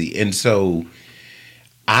crazy. And so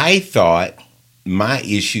I thought my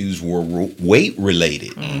issues were weight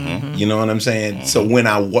related. You know what I'm saying? So when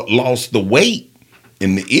I lost the weight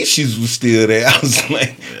and the issues were still there, I was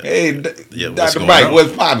like, hey, Dr. Mike,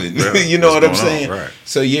 what's popping? You know what I'm saying? Right.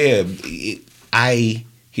 So, yeah, I,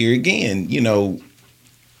 here again, you know,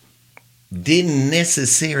 didn't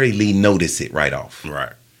necessarily notice it right off.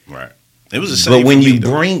 Right. It was the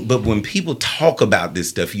same. But when people talk about this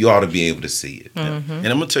stuff, you ought to be able to see it. And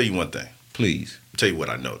I'm gonna tell you one thing. Please. I'll tell you what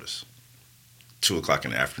I noticed. 2:00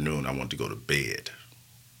 in the afternoon, I wanted to go to bed.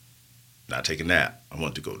 Not take a nap. I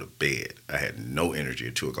wanted to go to bed. I had no energy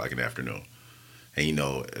at 2:00 in the afternoon. And you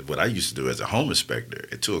know what I used to do as a home inspector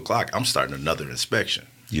at 2:00, I'm starting another inspection.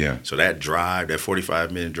 Yeah. So that drive, that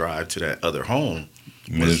 45-minute drive to that other home,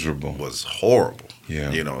 miserable, was horrible.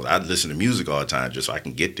 Yeah. You know, I'd listen to music all the time just so I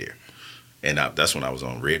can get there. And that's when I was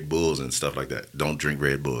on Red Bulls and stuff like that. Don't drink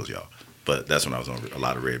Red Bulls, y'all. But that's when I was on a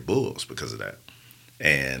lot of Red Bulls because of that.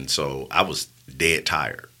 And so I was dead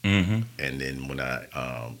tired. And then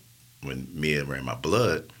when Mia ran my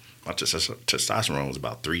blood, my testosterone was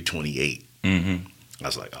about 328. I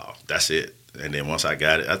was like, oh, that's it. And then once I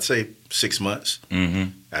got it, I'd say 6 months.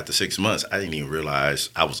 After 6 months, I didn't even realize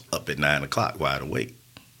I was up at 9 o'clock wide awake.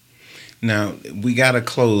 Now, we got to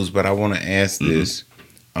close, but I want to ask this.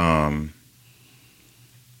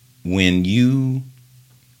 When you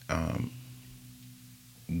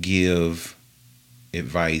give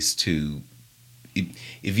advice to,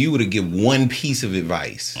 if you were to give one piece of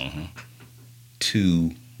advice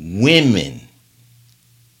to women,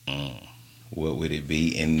 what would it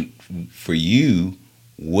be? And for you,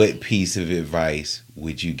 what piece of advice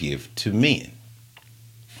would you give to men?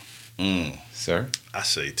 Sir? I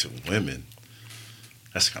say to women,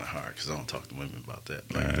 that's kind of hard because I don't talk to women about that.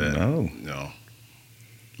 I know. You know.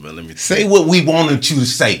 But let me say what we wanted you to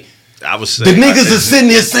say. I was saying, the niggas are sitting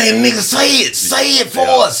there saying, "Nigga, say it for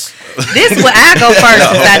us." This is where I go first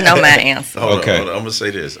because I know my answer. Hold on. I'm gonna say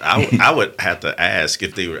this. I would have to ask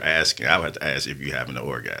if they were asking. I would have to ask if you having an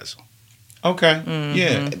orgasm. Okay.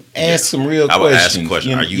 Yeah. Ask some real questions. I would ask a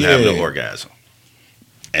question. Are you having an orgasm?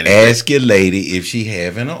 And ask your lady if she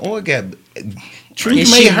having an orgasm.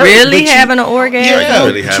 Is she really having an orgasm? Yeah,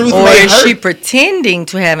 really or is she pretending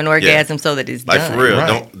to have an orgasm so that it's like done? For real,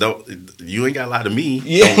 right. don't you ain't got to lie to me.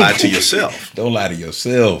 Yeah. Don't lie to yourself. Don't lie to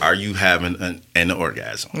yourself. Are you having an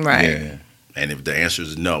orgasm? Right. Yeah. And if the answer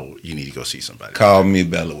is no, you need to go see somebody. Call me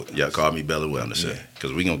Bella Wellness. Yeah, call me Bella Wellness.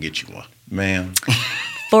 Because we're going to get you one. Ma'am.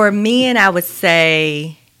 For men, I would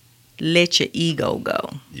say let your ego go.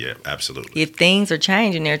 Yeah, absolutely. If things are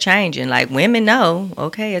changing, they're changing. Like women know,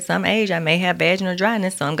 okay, at some age I may have vaginal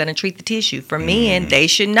dryness, so I'm going to treat the tissue. For men, they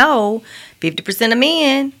should know 50% of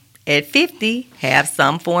men at 50 have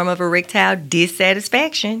some form of erectile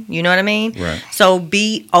dissatisfaction. You know what I mean? Right. So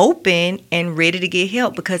be open and ready to get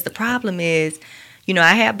help, because the problem is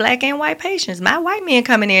I have black and white patients. My white men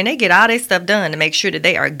come in there and they get all their stuff done to make sure that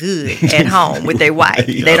they are good at home with their wife.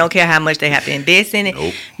 Yep. They don't care how much they have to invest in it.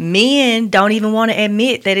 Nope. Men don't even want to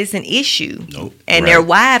admit that it's an issue. Nope. And their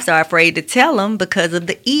wives are afraid to tell them because of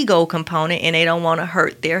the ego component, and they don't want to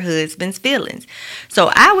hurt their husband's feelings. So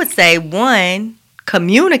I would say, one,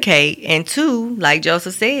 communicate, and two, like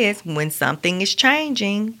Joseph says, when something is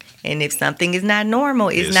changing and if something is not normal,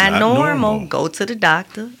 it's not normal, go to the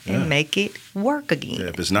doctor and make it work again. Yeah,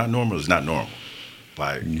 if it's not normal, it's not normal.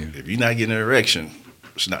 Like, if you're not getting an erection,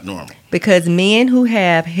 it's not normal. Because men who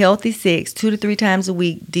have healthy sex 2 to 3 times a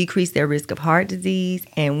week decrease their risk of heart disease,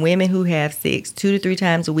 and women who have sex 2 to 3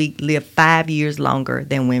 times a week live 5 years longer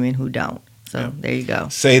than women who don't. So there you go.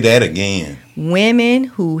 Say that again. Women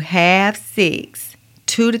who have sex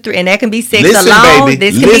 2 to 3, and that can be sex Listen, alone. baby.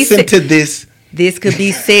 This can Listen be to this. This could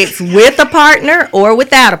be sex with a partner or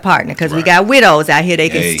without a partner, because we got widows out here. They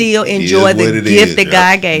can still enjoy the gift that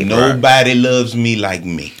God gave them. Nobody loves me like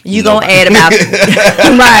me. You gonna add about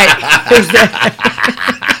right.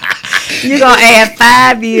 You're gonna add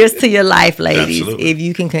 5 years to your life, ladies, Absolutely. if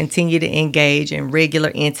you can continue to engage in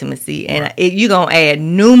regular intimacy, and you're gonna add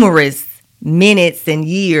numerous minutes and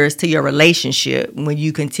years to your relationship when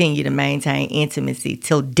you continue to maintain intimacy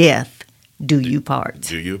till death do you part.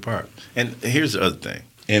 Do you part. And here's the other thing.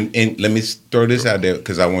 And let me throw this out there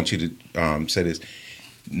because I want you to say this.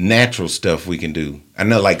 Natural stuff we can do. I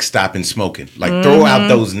know, like stopping smoking. Like throw out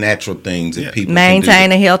those natural things that people maintain can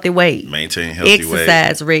do. a healthy weight. Maintain a healthy weight.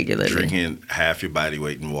 Exercise regularly. Drinking half your body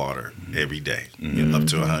weight in water every day, up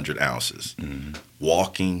to 100 ounces.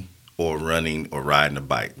 Walking or running or riding a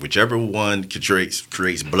bike. Whichever one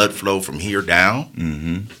creates blood flow from here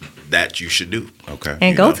down, that you should do. Okay.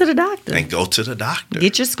 And go to the doctor. And go to the doctor.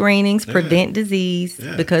 Get your screenings, prevent disease,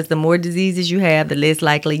 because the more diseases you have, the less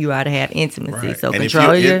likely you are to have intimacy. Right. So and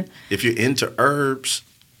control if you're into herbs,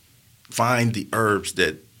 find the herbs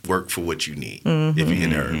that work for what you need. If you're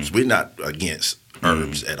into herbs. We're not against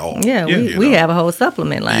herbs at all. Yeah, we have a whole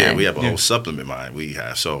supplement line. Yeah, we have a whole supplement line. We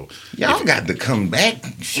have y'all got to come back.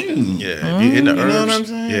 Shoot. Yeah, if you're into herbs, you know what I'm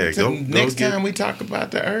saying? yeah, So go next time we talk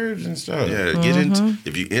about the herbs and stuff. Yeah, get into.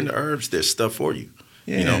 If you're into herbs, there's stuff for you.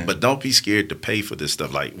 Yeah. You know, but don't be scared to pay for this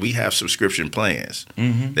stuff. Like, we have subscription plans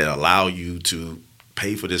that allow you to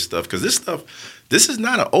pay for this stuff, because this is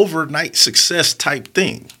not an overnight success type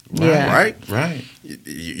thing. Yeah. Right.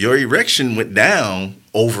 Your erection went down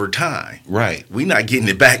over time. Right. We're not getting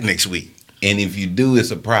it back next week. And if you do,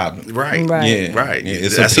 it's a problem. Right. Yeah. Right. Yeah.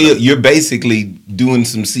 It's a pill. You're basically doing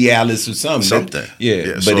some Cialis or something.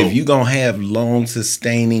 Yeah. But So, if you're going to have long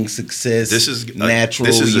sustaining success, this is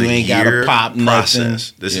natural, you ain't got to pop process.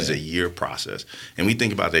 nothing. This is a year process. And we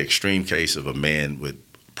think about the extreme case of a man with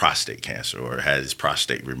prostate cancer or had his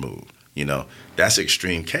prostate removed. You know, that's an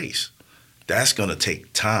extreme case. That's going to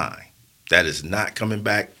take time. That is not coming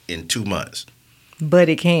back in 2 months. But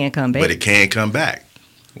it can come back. But it can come back.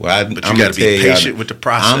 Well, But you got to be patient with the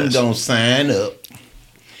process. I'm going to sign up.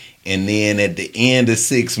 And then at the end of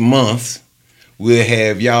 6 months, we'll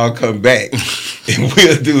have y'all come back. And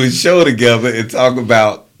we'll do a show together and talk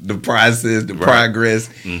about the process, the progress.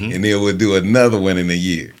 And then we'll do another one in a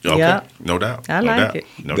year. Okay. Yep. No doubt. I No like doubt. it.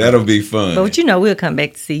 No That'll doubt. be fun. But we'll come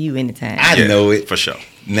back to see you anytime. I know it. For sure.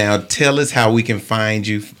 Now, tell us how we can find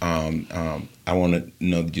you. I want to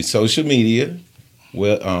know your social media,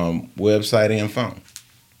 website, and phone.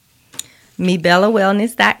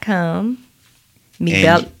 MeBellaWellness.com.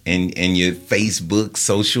 And your Facebook,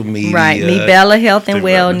 social media. Right. Me Bella Health and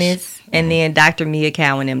Wellness. Wellness. And then Dr. Mia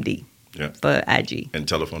Cowan, MD. Yeah. For IG. And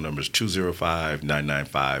telephone number is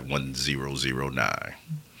 205-995-1009.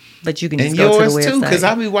 But you can just And go to yours the too, because website.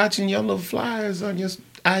 I'll be watching your little flyers on your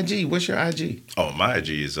IG. What's your IG? Oh, my IG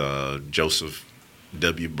is Joseph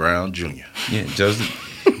W. Brown Jr. Yeah, Joseph.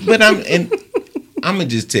 But I'm gonna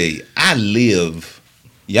just tell you, I live.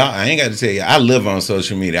 Y'all, I ain't got to tell you, I live on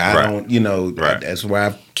social media. I don't, that's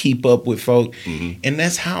where I keep up with folk, and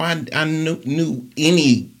that's how I knew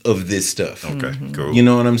any of this stuff. Okay, cool. You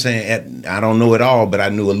know what I'm saying? I don't know it all, but I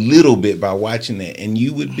knew a little bit by watching that, and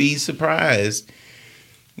you would be surprised.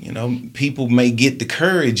 You know, people may get the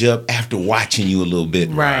courage up after watching you a little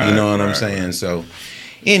bit. Right. You know what I'm saying? Right. So,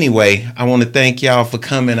 anyway, I want to thank y'all for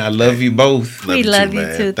coming. I love you both. We love you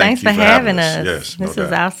too. Thanks for having us. Yes, this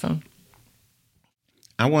was awesome.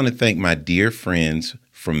 I want to thank my dear friends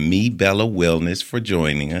from Me Bella Wellness for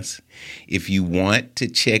joining us. If you want to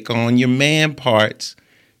check on your man parts,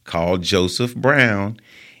 call Joseph Brown.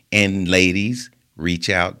 And ladies, reach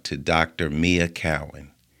out to Dr. Mia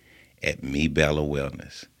Cowan at Me Bella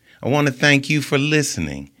Wellness. I want to thank you for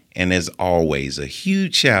listening. And as always, a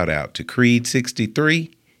huge shout out to Creed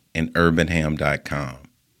 63 and urbanham.com.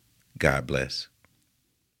 God bless.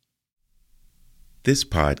 This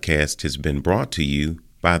podcast has been brought to you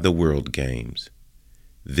by the World Games.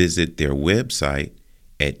 Visit their website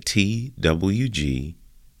at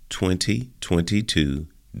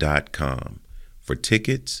twg2022.com for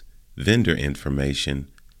tickets, vendor information,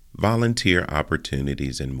 volunteer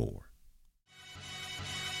opportunities, and more.